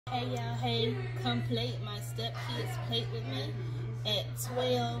Hey y'all, hey, come plate my stepkids plate with me at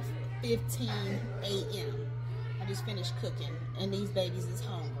 12:15 a.m. I just finished cooking and these babies is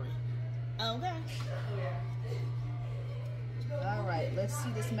hungry. Okay. All right, let's see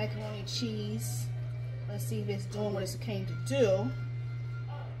this macaroni and cheese. Let's see if it's doing what it's came to do.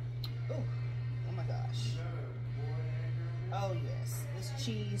 Oh my gosh. Oh yes, this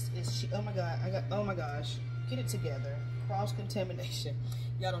cheese is oh my god, oh my gosh. Get it together. Cross contamination.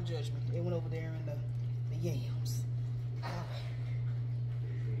 Y'all don't judge me. It went over there in the yams.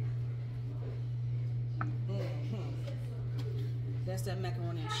 That's that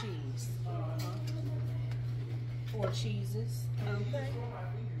macaroni and cheese. 4 cheeses. Okay.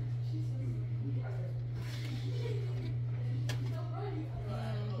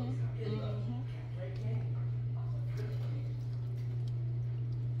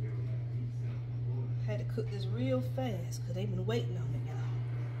 Had to cook this real fast because they've been waiting on it, y'all.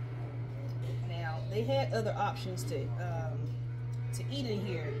 Now they had other options to eat in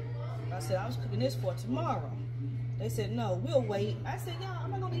here. I said I was cooking this for tomorrow. They said no, we'll wait. I said, y'all,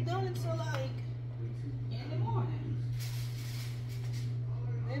 I'm not gonna be done until like in the morning.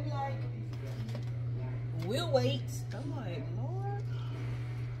 They be like, we'll wait. I'm like, Lord,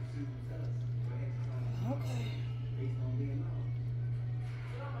 okay.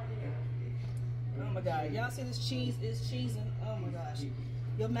 Oh my God, y'all see this cheese is cheesing? Oh my gosh.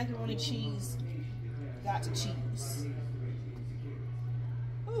 Your macaroni cheese got to cheese.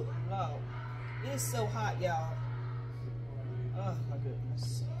 Oh no. It's so hot, y'all. Oh my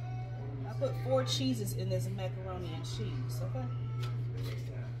goodness. I put 4 cheeses in this macaroni and cheese, okay?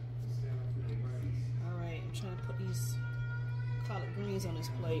 Alright, I'm trying to put these collard greens on this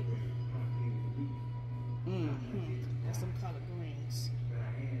plate. That's some collard greens.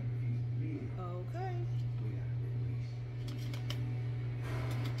 Okay.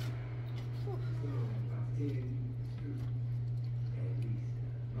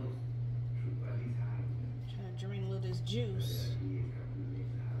 Trying to drink a little of this juice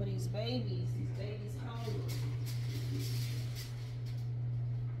for these babies. These babies hungry.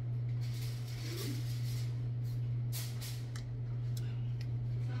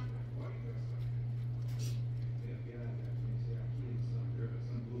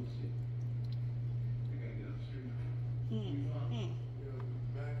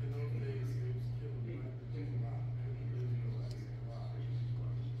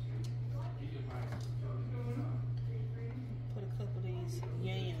 Put a couple of these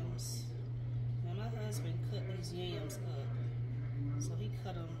yams. Now my husband cut these yams up. So he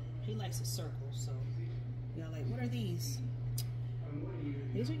cut them, he likes a circle, so y'all like, what are these?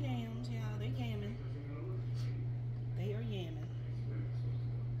 These are yams, y'all, they're yamming. They are yamming.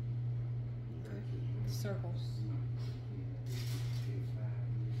 Okay. Circles.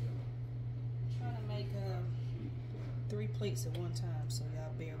 Trying to make 3 plates at one time, so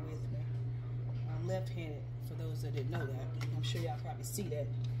y'all bear with me. I'm left-handed, for those that didn't know that. I'm sure y'all probably see that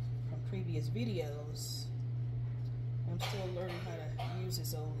from previous videos. I'm still learning how to use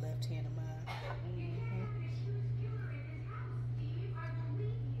this old left hand of mine.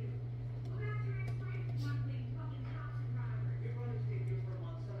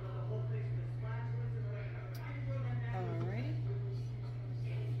 Alrighty.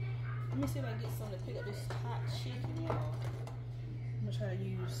 Let me see if I can get something to pick up this hot chicken, y'all. I'm gonna try to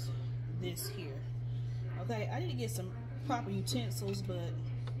use this here. Okay, I need to get some proper utensils, but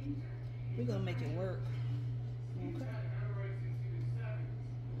we're gonna make it work. Okay.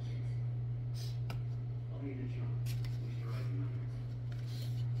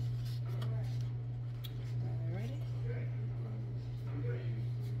 Alrighty.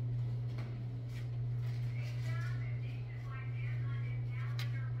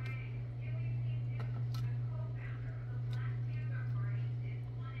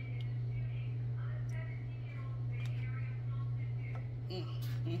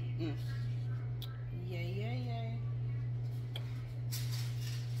 Yay.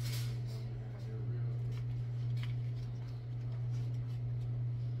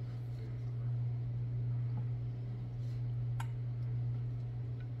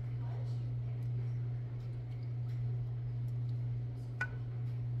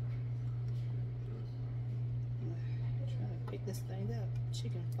 Trying to pick this thing up.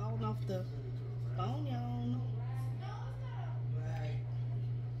 Chicken falling off the bone, y'all.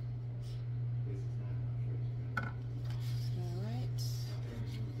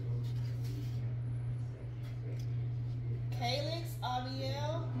 Calix,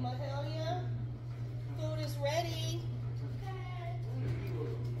 Abiel, Mahalia, food is ready.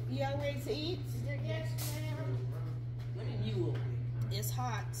 Y'all ready to eat? Yes, ma'am. Look at you. it's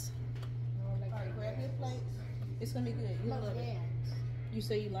hot. Alright, grab your plate. It's gonna be good. You love it. You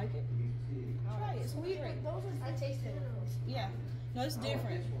say you like it? Try it. It's gonna be great. I tasted it. Yeah. No, it's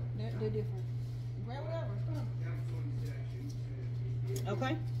different. They're different. Grab whatever.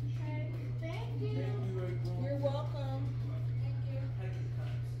 Okay? Thank you. You're welcome. Thank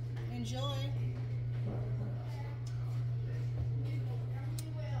you. Enjoy.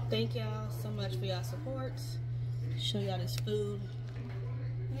 Thank y'all so much for y'all support. Show y'all this food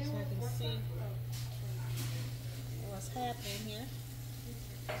so I can see what's happening here.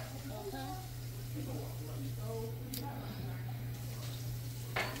 Okay.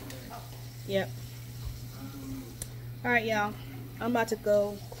 Yep. Alright, y'all. I'm about to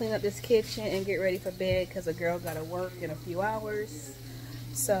go clean up this kitchen and get ready for bed because a girl got to work in a few hours.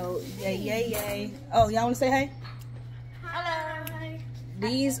 So, yay, yay, yay. Oh, y'all want to say hey? Hello.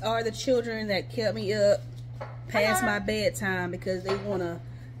 These are the children that kept me up past my bedtime because they want to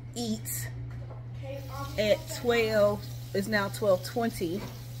eat at 12. It's now 12:20.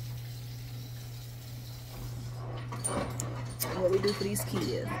 What we do for these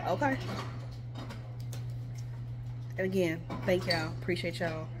kids, okay? And again, thank y'all. Appreciate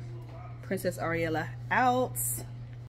y'all. Princess Ariella out.